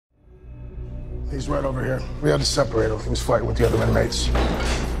He's right over here. We had to separate him. He was fighting with the other inmates.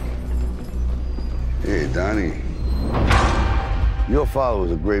 Hey, Donnie. Your father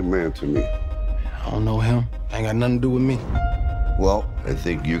was a great man to me. I don't know him. Ain't got nothing to do with me. Well, I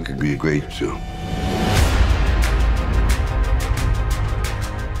think you could be great, too.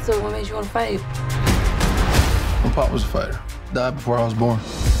 So what made you want to fight? My pop was a fighter. Died before I was born.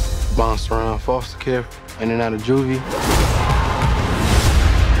 Bounced around foster care, in and out of juvie.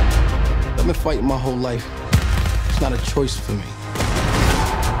 I've been fighting my whole life. It's not a choice for me.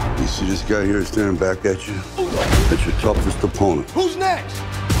 You see this guy here staring back at you? That's your toughest opponent. Who's next?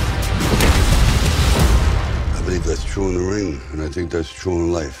 I believe that's true in the ring, and I think that's true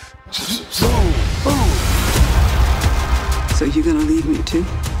in life. So you're gonna leave me too?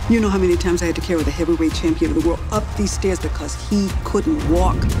 You know how many times I had to carry the heavyweight champion of the world up these stairs because he couldn't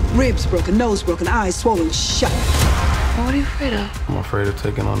walk. Ribs broken, nose broken, eyes swollen shut. What are you afraid of? I'm afraid of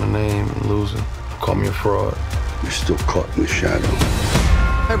taking on the name and losing. Call me a fraud. You're still caught in the shadow.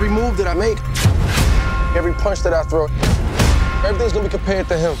 Every move that I make, every punch that I throw, everything's gonna be compared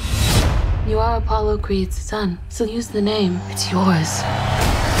to him. You are Apollo Creed's son, so use the name. It's yours.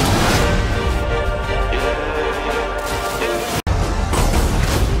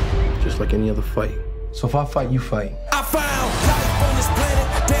 Just like any other fight. So if I fight, you fight. I found life on this planet.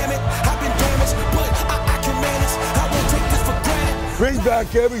 Damn it, I've been damaged, but I can manage. I won't take this for granted. Bring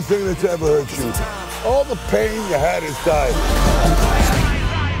back everything that's ever hurt you. All the pain you had inside.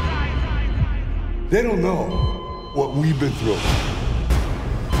 They don't know what we've been through.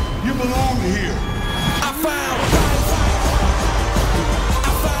 You belong here.